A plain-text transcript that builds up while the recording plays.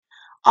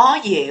Are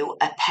you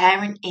a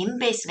parent in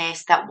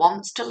business that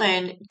wants to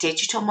learn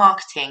digital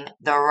marketing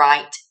the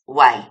right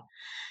way?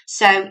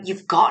 So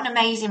you've got an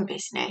amazing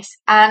business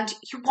and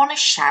you want to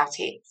shout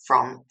it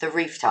from the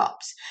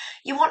rooftops.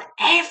 You want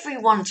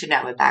everyone to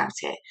know about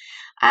it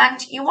and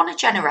you want to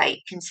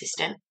generate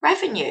consistent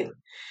revenue.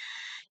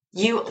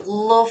 You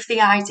love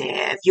the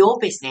idea of your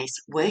business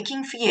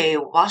working for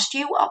you whilst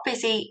you are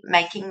busy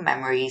making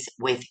memories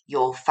with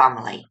your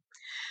family.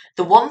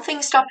 The one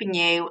thing stopping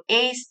you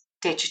is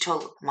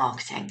digital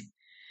marketing.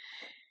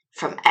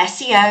 From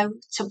SEO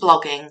to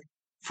blogging,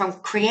 from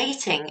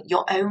creating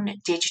your own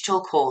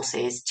digital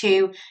courses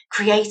to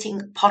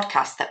creating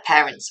podcasts that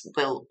parents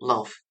will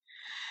love.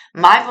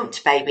 My Bump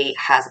to Baby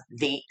has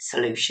the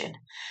solution.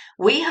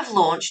 We have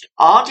launched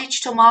our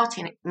digital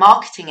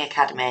marketing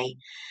academy,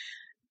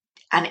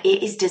 and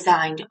it is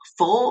designed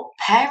for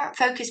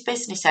parent-focused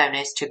business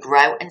owners to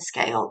grow and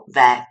scale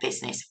their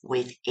business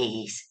with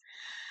ease.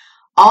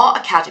 Our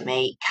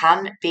academy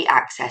can be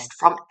accessed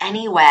from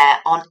anywhere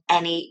on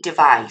any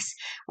device,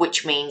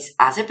 which means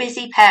as a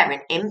busy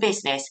parent in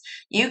business,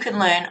 you can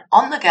learn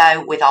on the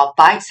go with our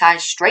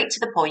bite-sized, straight to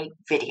the point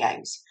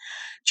videos.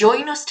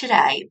 Join us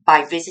today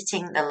by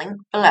visiting the link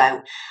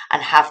below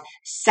and have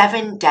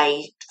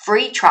 7-day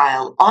free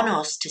trial on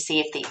us to see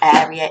if the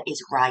area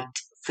is right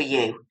for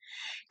you.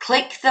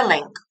 Click the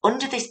link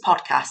under this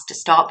podcast to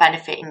start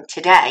benefiting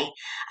today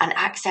and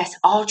access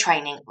our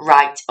training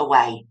right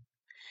away.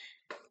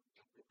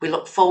 We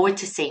look forward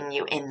to seeing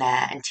you in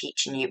there and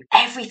teaching you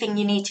everything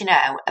you need to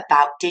know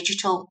about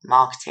digital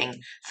marketing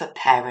for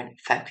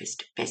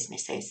parent-focused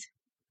businesses.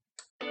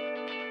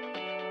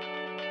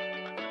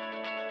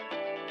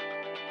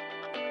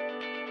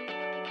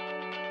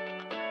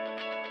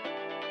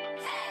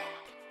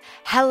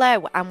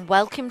 Hello and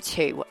welcome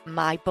to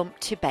My Bump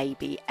to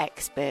Baby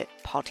Expert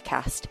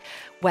Podcast,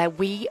 where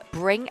we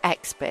bring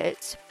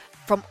experts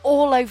from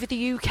all over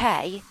the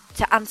UK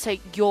to answer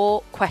your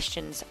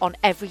questions on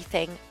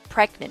everything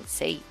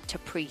pregnancy to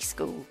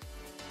preschool.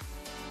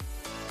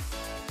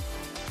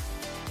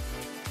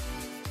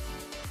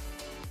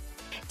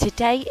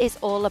 Today is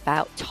all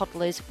about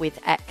toddlers with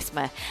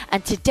eczema,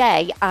 and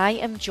today I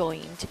am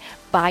joined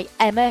by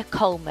Emma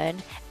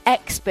Coleman,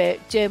 expert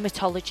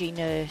dermatology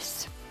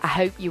nurse. I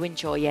hope you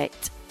enjoy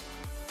it.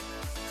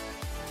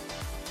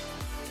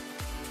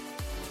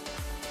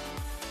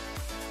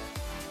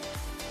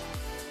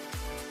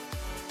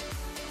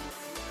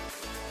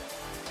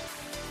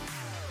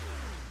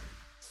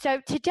 So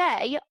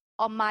today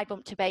on My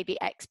Bump to Baby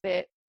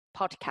Expert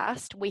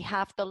Podcast, we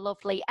have the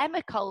lovely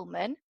Emma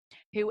Coleman,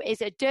 who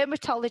is a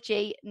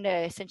dermatology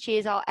nurse, and she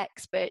is our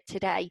expert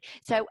today.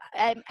 So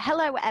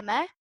hello,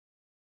 Emma.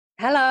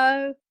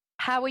 Hello.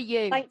 How are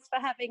you? Thanks for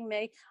having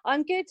me.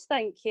 I'm good,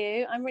 thank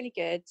you. I'm really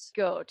good.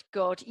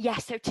 Good.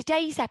 Yes, so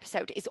today's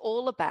episode is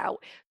all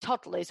about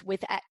toddlers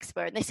with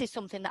eczema, and this is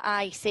something that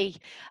I see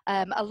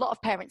a lot of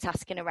parents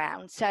asking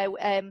around. So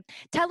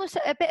tell us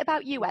a bit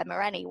about you, Emma,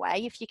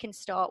 anyway, if you can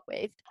start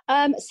with.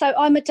 So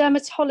I'm a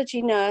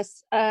dermatology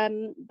nurse.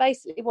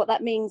 Basically what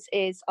that means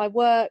is I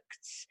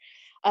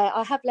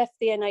have left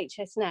the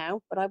NHS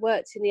now, but I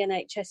worked in the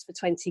NHS for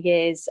 20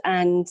 years,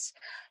 and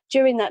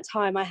during that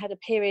time, I had a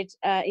period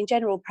in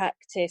general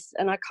practice,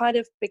 and I kind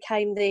of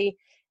became the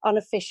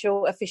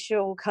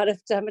official kind of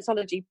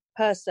dermatology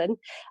person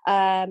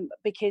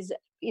because,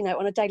 you know,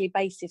 on a daily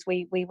basis,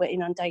 we were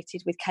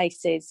inundated with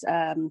cases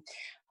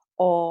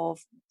of,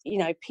 you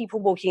know,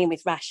 people walking in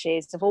with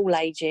rashes of all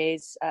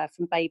ages,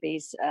 from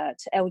babies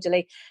to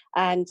elderly,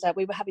 and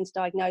we were having to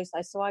diagnose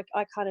those. So I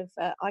kind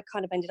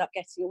of ended up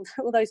getting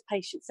all those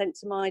patients sent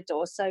to my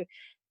door. So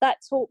that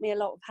taught me a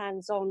lot of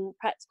hands-on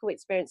practical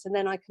experience, and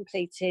then I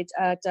completed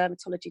a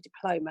dermatology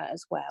diploma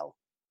as well.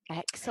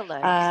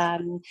 Excellent.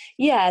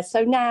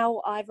 So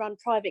now I run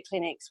private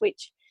clinics,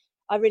 which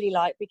I really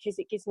like because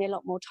it gives me a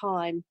lot more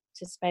time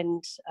to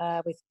spend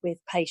with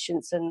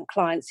patients and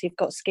clients who've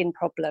got skin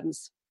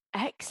problems.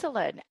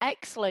 Excellent.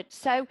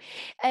 So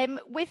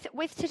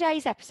with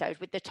today's episode,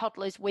 with the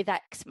toddlers with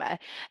eczema,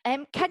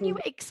 can you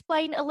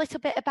explain a little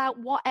bit about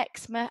what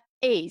eczema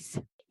is?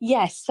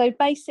 Yes, so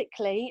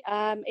basically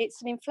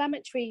it's an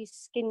inflammatory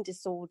skin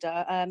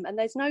disorder, and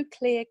there's no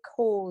clear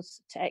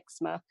cause to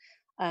eczema,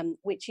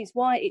 which is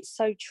why it's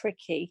so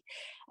tricky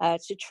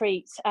to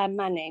treat and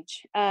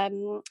manage.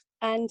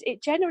 And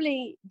it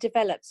generally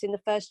develops in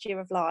the first year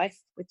of life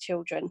with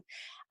children.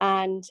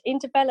 And in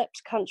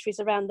developed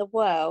countries around the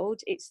world,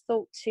 it's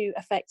thought to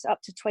affect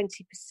up to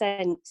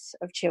 20%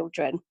 of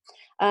children.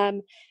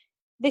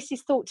 This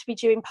is thought to be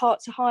due in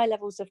part to high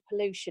levels of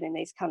pollution in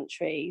these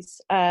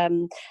countries.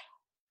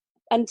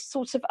 And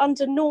sort of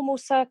under normal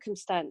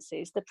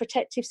circumstances, the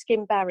protective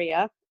skin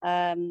barrier,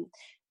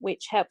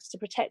 which helps to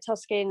protect our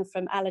skin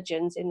from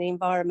allergens in the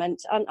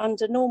environment,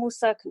 under normal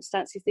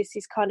circumstances, this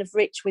is kind of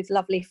rich with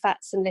lovely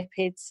fats and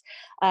lipids,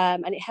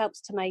 and it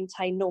helps to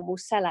maintain normal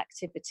cell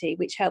activity,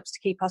 which helps to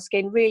keep our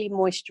skin really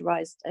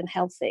moisturised and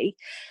healthy.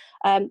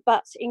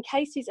 But in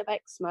cases of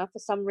eczema, for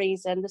some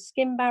reason, the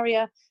skin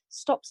barrier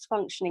stops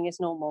functioning as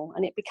normal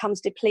and it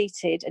becomes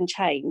depleted and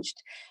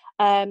changed.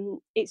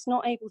 it's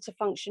not able to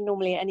function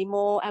normally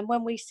anymore. And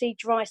when we see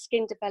dry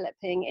skin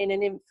developing in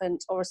an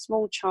infant or a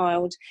small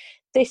child,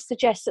 this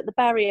suggests that the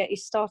barrier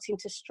is starting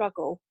to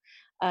struggle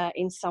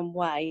in some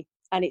way,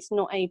 and it's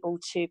not able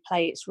to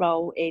play its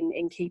role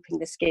in keeping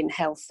the skin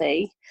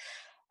healthy.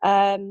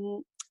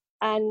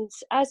 And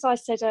as I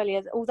said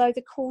earlier, although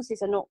the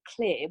causes are not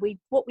clear,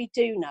 what we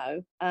do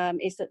know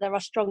is that there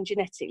are strong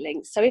genetic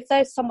links. So if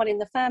there's someone in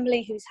the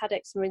family who's had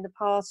eczema in the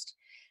past,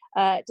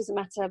 it doesn't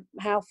matter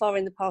how far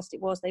in the past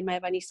it was, they may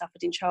have only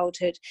suffered in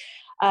childhood.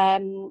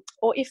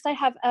 Or if they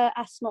have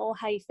asthma or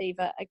hay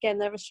fever, again,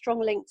 there are strong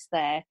links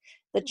there.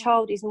 The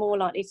child is more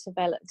likely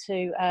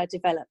to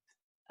develop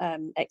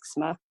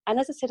eczema. And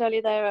as I said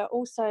earlier, there are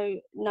also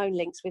known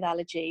links with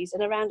allergies,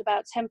 and around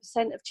about 10%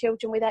 of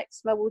children with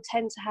eczema will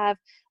tend to have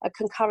a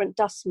concurrent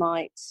dust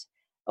mite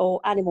or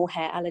animal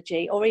hair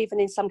allergy, or even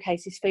in some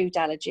cases food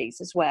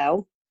allergies as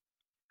well.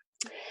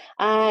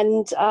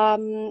 And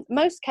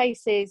most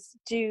cases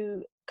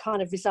do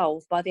kind of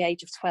resolve by the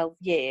age of 12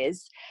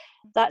 years.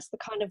 That's the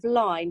kind of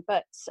line,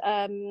 but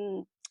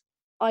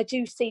I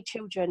do see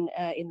children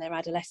in their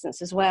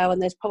adolescence as well,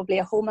 and there's probably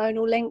a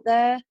hormonal link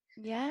there.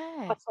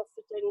 Yeah. Quite often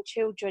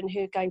children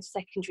who are going to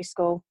secondary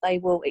school, they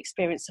will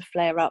experience a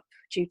flare-up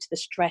due to the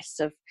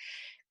stress of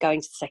going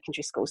to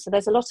secondary school. So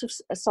there's a lot of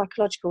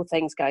psychological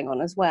things going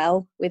on as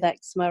well with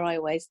eczema, I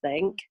always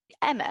think.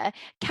 Emma,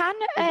 can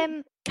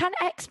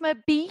eczema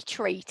be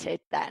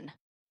treated then?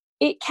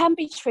 It can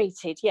be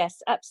treated,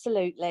 yes,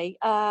 absolutely.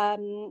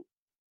 There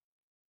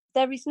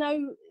is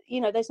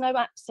there's no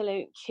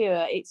absolute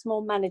cure. It's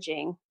more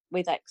managing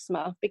with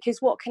eczema,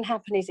 because what can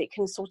happen is it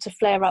can sort of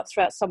flare up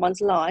throughout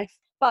someone's life,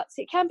 but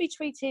it can be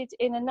treated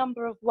in a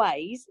number of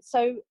ways.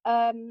 So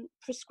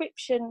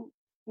prescription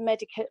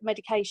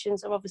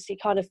medications are obviously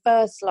kind of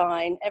first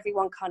line.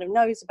 Everyone kind of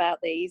knows about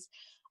these.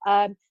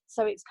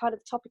 So it's kind of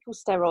topical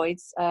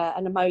steroids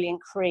and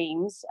emollient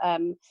creams.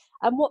 And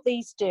what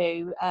these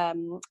do,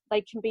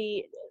 they can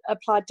be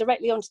applied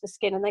directly onto the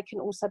skin, and they can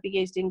also be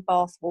used in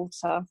bath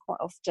water quite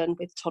often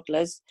with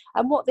toddlers.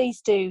 And what these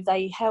do,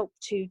 they help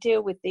to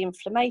deal with the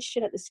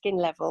inflammation at the skin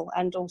level,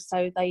 and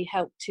also they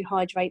help to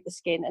hydrate the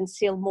skin and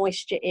seal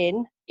moisture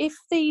in. If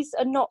these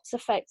are not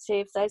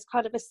effective, there's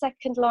kind of a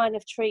second line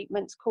of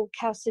treatments called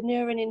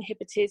calcineurin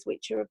inhibitors,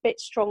 which are a bit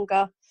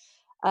stronger,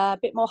 a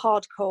bit more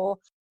hardcore.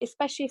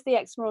 Especially if the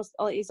eczema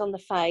is on the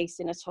face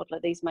in a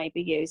toddler, these may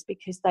be used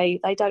because they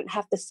don't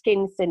have the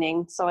skin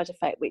thinning side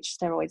effect which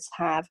steroids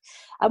have.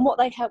 And what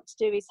they help to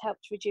do is help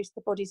to reduce the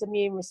body's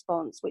immune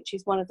response, which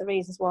is one of the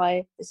reasons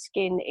why the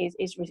skin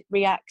is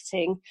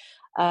reacting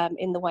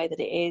in the way that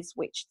it is,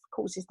 which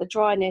causes the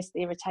dryness,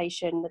 the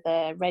irritation,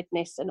 the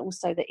redness, and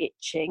also the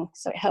itching.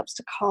 So it helps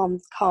to calm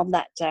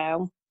that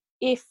down.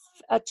 If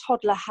a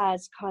toddler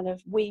has kind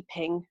of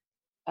weeping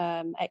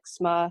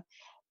eczema,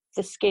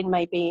 the skin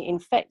may be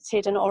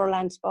infected and oral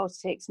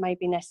antibiotics may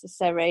be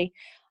necessary.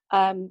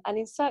 And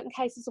in certain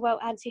cases, well,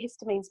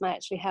 antihistamines may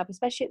actually help,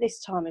 especially at this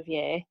time of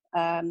year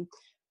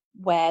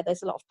where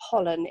there's a lot of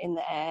pollen in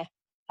the air,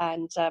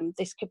 and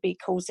this could be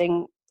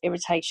causing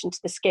irritation to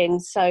the skin.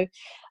 So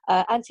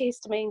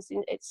antihistamines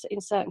in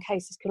certain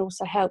cases can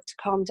also help to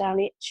calm down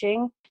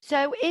itching.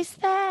 So is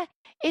there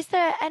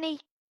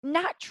any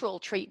natural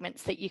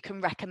treatments that you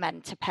can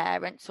recommend to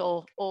parents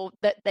or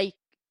that they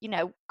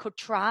could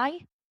try?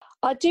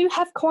 I do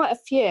have quite a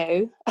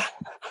few.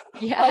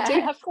 Yeah. I do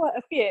have quite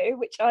a few,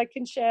 which I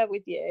can share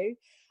with you.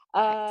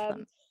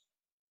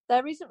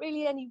 There isn't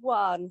really any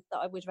one that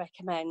I would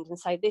recommend and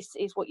say this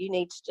is what you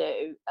need to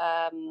do,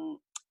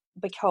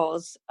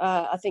 because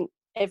I think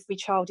every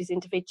child is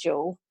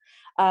individual.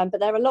 But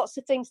there are lots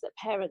of things that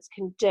parents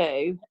can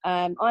do.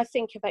 I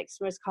think of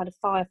eczema as kind of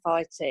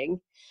firefighting.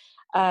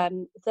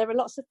 There are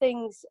lots of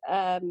things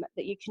that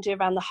you can do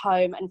around the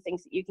home and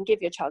things that you can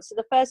give your child. So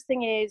the first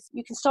thing is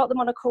you can start them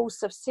on a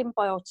course of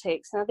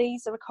symbiotics. Now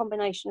these are a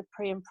combination of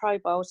pre and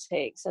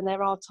probiotics, and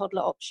there are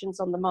toddler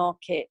options on the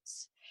market.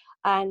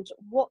 And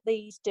what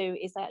these do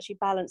is they actually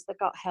balance the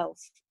gut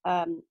health.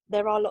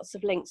 There are lots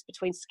of links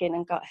between skin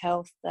and gut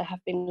health. There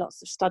have been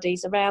lots of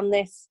studies around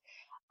this.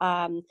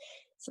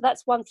 So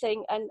that's one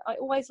thing. And I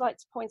always like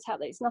to point out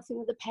that it's nothing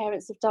that the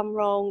parents have done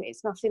wrong.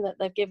 It's nothing that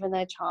they've given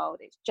their child.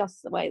 It's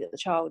just the way that the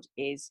child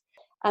is.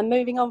 And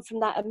moving on from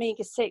that,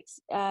 omega-6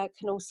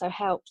 can also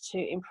help to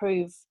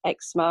improve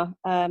eczema.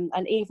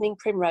 And evening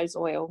primrose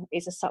oil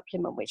is a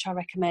supplement which I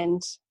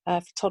recommend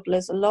for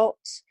toddlers a lot.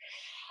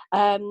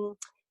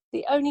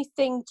 The only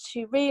thing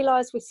to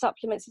realise with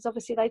supplements is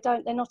obviously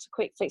they're not a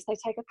quick fix. They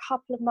take a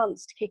couple of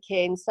months to kick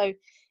in. So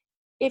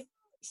if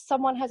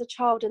someone has a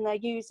child and they're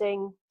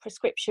using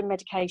prescription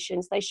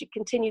medications, they should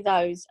continue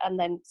those and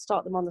then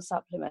start them on the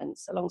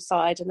supplements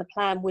alongside. And the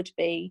plan would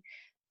be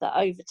that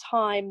over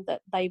time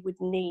that they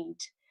would need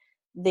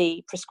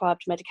the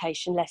prescribed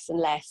medication less and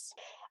less.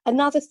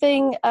 Another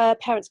thing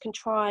parents can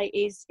try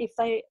is if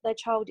their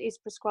child is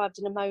prescribed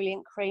an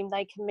emollient cream,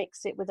 they can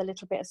mix it with a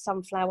little bit of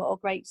sunflower or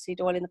grapeseed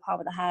oil in the palm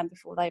of the hand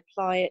before they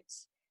apply it.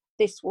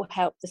 This will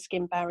help the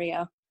skin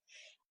barrier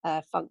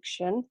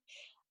function.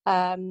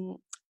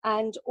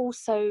 And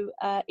also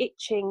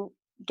itching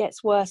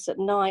gets worse at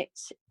night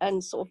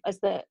and sort of as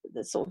the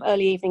sort of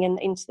early evening and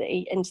into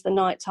the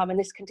night time, and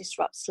this can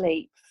disrupt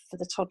sleep for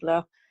the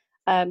toddler.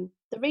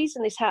 The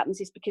reason this happens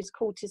is because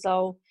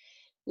cortisol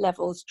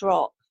levels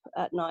drop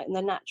at night, and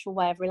the natural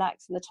way of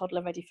relaxing the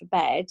toddler ready for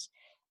bed.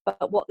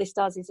 But what this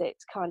does is it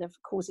kind of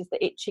causes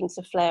the itching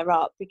to flare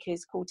up,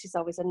 because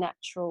cortisol is a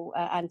natural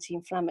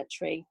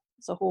anti-inflammatory.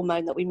 It's a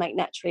hormone that we make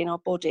naturally in our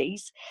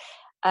bodies.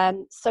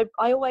 So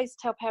I always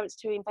tell parents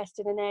to invest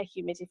in an air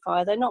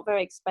humidifier. They're not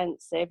very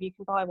expensive. You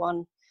can buy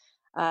one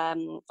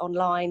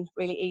online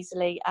really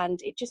easily,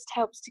 and it just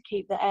helps to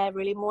keep the air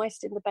really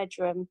moist in the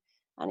bedroom,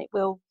 and it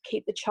will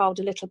keep the child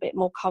a little bit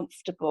more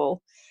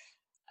comfortable.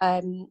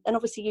 And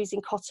obviously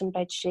using cotton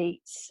bed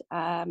sheets,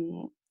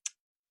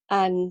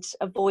 and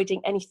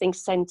avoiding anything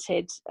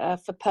scented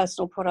for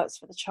personal products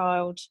for the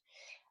child.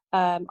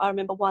 I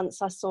remember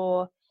once I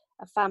saw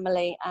a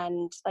family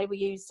and they were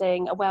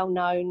using a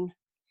well-known,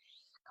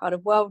 kind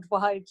of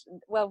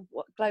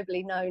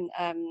globally known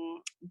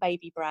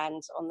baby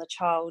brand on the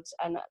child,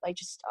 and I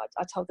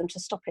told them to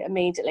stop it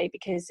immediately,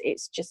 because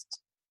it's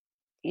just,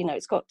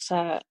 it's got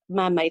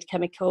man-made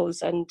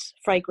chemicals and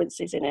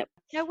fragrances in it.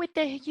 With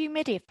the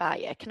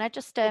humidifier, can I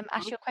just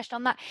ask you a question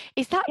on that?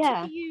 Is that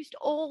to be used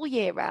all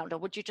year round, or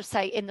would you just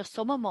say in the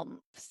summer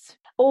months?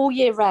 All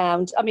year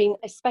round. I mean,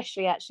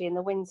 especially actually in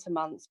the winter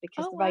months,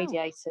 because the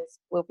radiators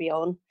will be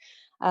on.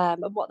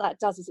 And what that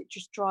does is it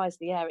just dries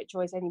the air. It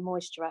dries any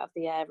moisture out of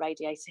the air,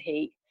 radiator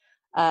heat.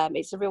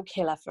 It's a real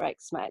killer for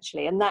eczema,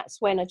 actually. And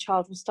that's when a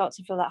child will start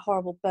to feel that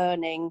horrible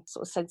burning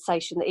sort of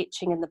sensation, the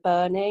itching and the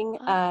burning.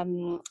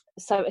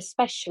 So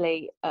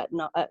especially in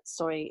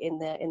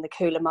the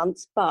cooler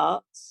months,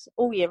 but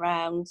all year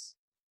round,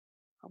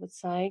 I would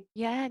say.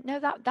 Yeah, no,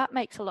 that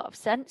makes a lot of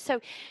sense.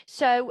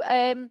 So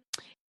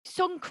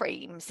sun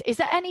creams, is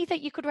there any that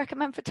you could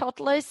recommend for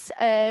toddlers,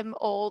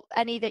 or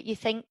any that you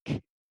think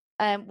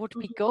would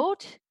be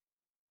good?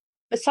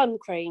 The sun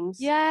creams?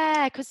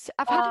 Yeah, because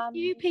I've had a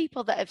few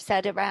people that have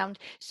said around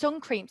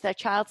sun creams, their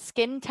child's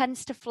skin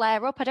tends to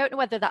flare up. I don't know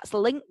whether that's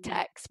linked to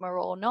eczema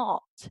or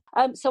not.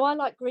 So I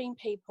like green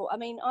people. I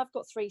mean, I've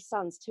got 3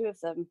 sons. 2 of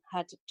them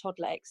had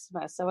toddler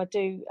eczema. So I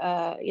do,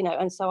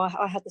 and so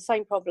I had the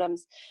same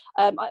problems.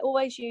 I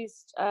always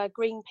used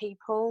green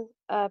people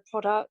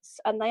products,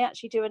 and they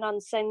actually do an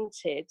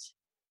unscented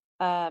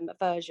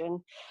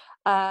version.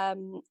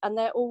 And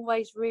they're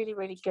always really,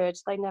 really good.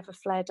 They never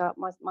flared up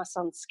my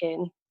son's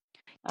skin.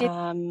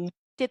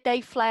 Did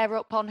they flare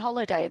up on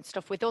holiday and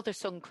stuff with other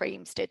sun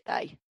creams, did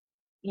they?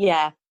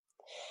 Yeah.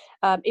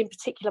 In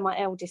particular, my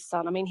eldest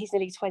son, I mean, he's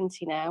nearly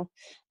 20 now,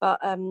 but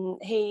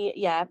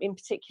in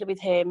particular with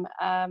him,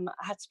 I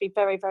had to be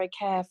very, very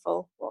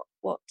careful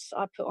what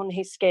I put on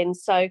his skin.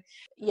 So,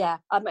 yeah,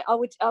 I mean, I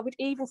would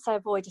even say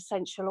avoid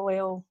essential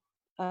oil,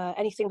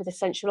 anything with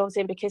essential oils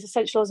in, because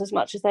essential oils, as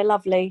much as they're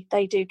lovely,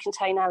 they do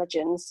contain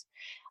allergens.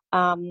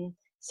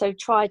 So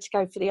try to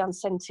go for the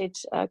unscented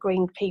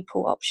green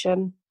people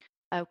option.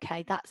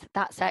 Okay,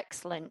 that's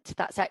excellent.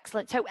 That's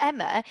excellent. So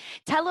Emma,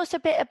 tell us a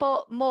bit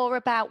more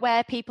about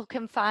where people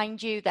can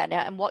find you then,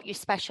 and what you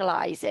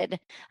specialise in,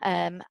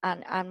 and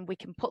we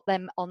can put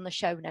them on the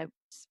show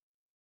notes.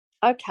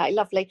 Okay,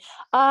 lovely.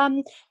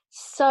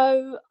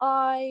 So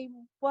I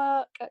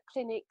work at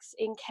clinics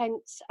in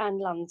Kent and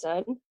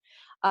London.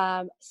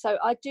 So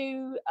I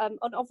do,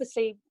 and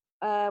obviously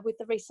with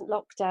the recent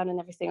lockdown and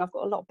everything, I've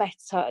got a lot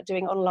better at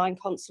doing online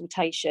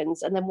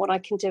consultations. And then what I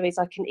can do is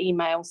I can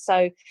email.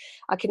 So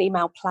I can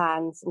email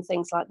plans and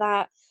things like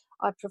that.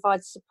 I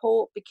provide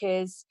support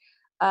because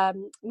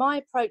my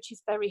approach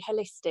is very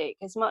holistic.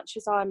 As much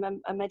as I'm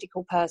a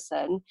medical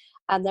person,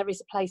 and there is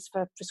a place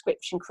for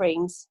prescription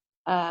creams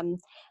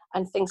and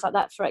things like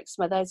that for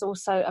eczema, there's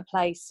also a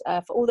place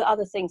for all the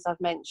other things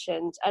I've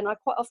mentioned. And I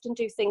quite often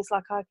do things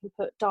like I can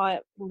put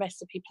diet and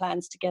recipe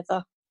plans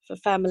together for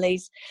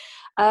families.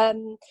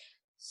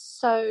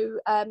 So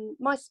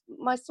my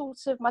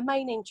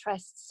main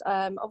interests,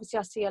 obviously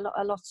I see a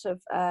lot of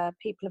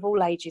people of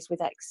all ages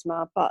with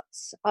eczema, but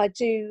I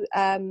do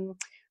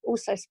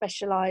also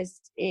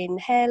specialise in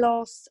hair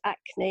loss,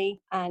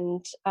 acne,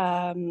 and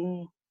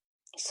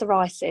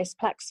psoriasis,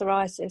 plaque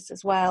psoriasis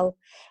as well,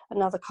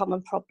 another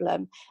common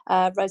problem,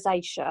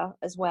 rosacea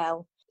as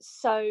well.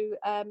 So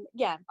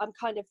they're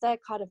kind of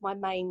my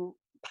main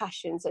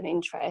passions and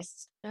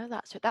interests. No,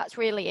 that's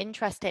really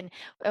interesting.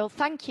 Well,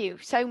 thank you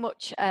so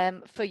much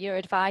for your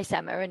advice,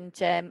 Emma, and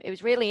it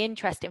was really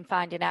interesting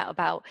finding out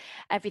about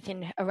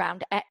everything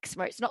around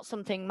eczema. It's not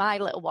something my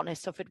little one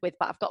has suffered with,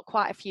 but I've got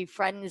quite a few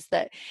friends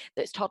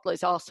that's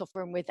toddlers are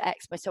suffering with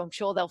eczema, so I'm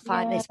sure they'll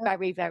find this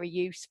very, very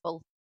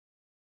useful.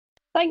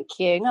 Thank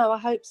you. No, I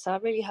hope so. I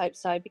really hope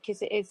so, because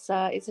it's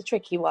a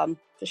tricky one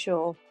for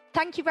sure.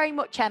 Thank you very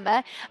much,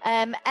 Emma.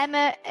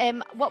 Emma,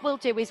 what we'll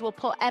do is we'll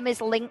put Emma's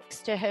links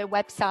to her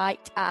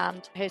website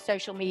and her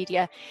social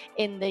media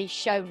in the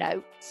show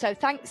notes. So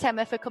thanks,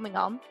 Emma, for coming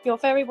on. You're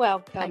very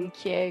welcome.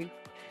 Thank you.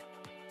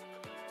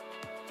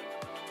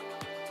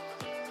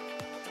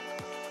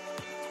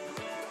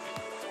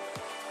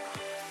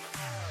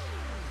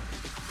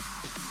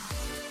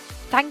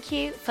 Thank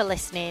you for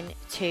listening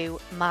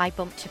to My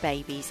Bump to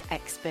Babies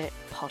Expert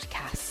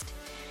Podcast.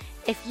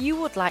 If you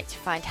would like to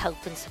find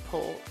help and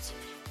support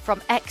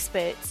from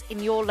experts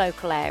in your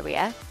local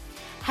area,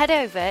 head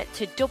over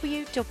to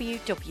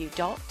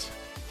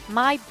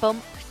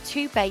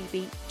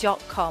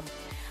www.mybumptobaby.com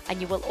and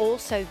you will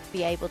also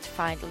be able to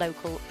find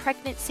local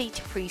pregnancy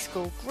to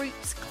preschool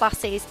groups,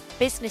 classes,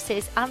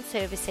 businesses and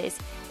services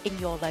in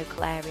your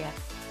local area.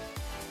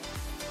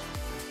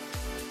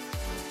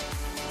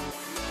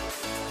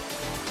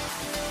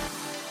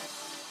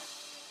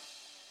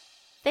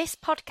 This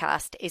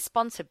podcast is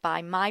sponsored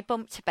by My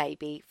Bump to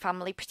Baby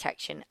Family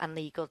Protection and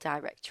Legal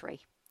Directory.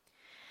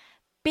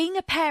 Being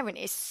a parent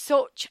is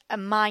such a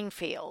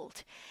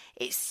minefield.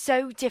 It's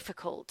so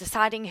difficult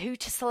deciding who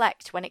to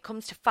select when it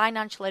comes to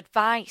financial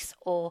advice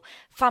or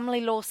family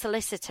law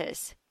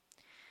solicitors.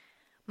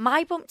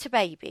 My Bump to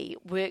Baby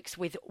works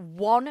with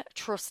one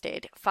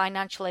trusted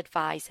financial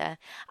advisor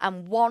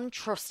and one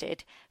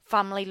trusted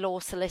family law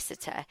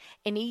solicitor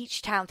in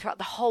each town throughout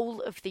the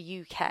whole of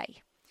the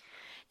UK.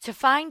 To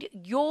find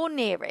your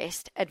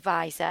nearest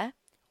advisor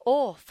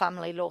or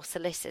family law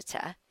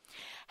solicitor,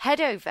 head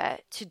over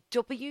to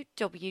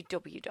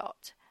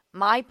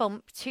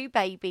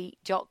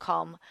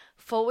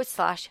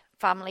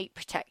www.mybumptobaby.com/family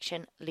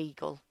protection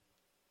legal.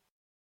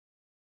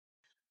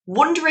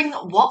 Wondering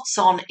what's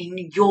on in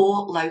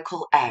your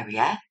local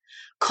area?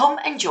 Come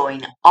and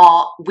join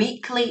our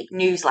weekly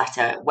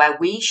newsletter where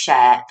we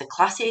share the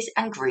classes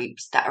and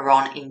groups that are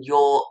on in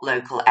your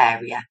local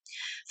area.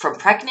 From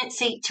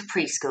pregnancy to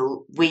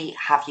preschool, we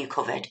have you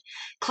covered.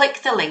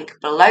 Click the link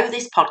below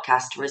this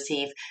podcast to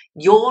receive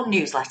your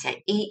newsletter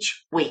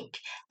each week,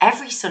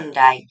 every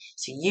Sunday,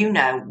 so you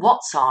know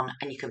what's on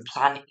and you can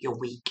plan your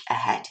week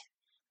ahead.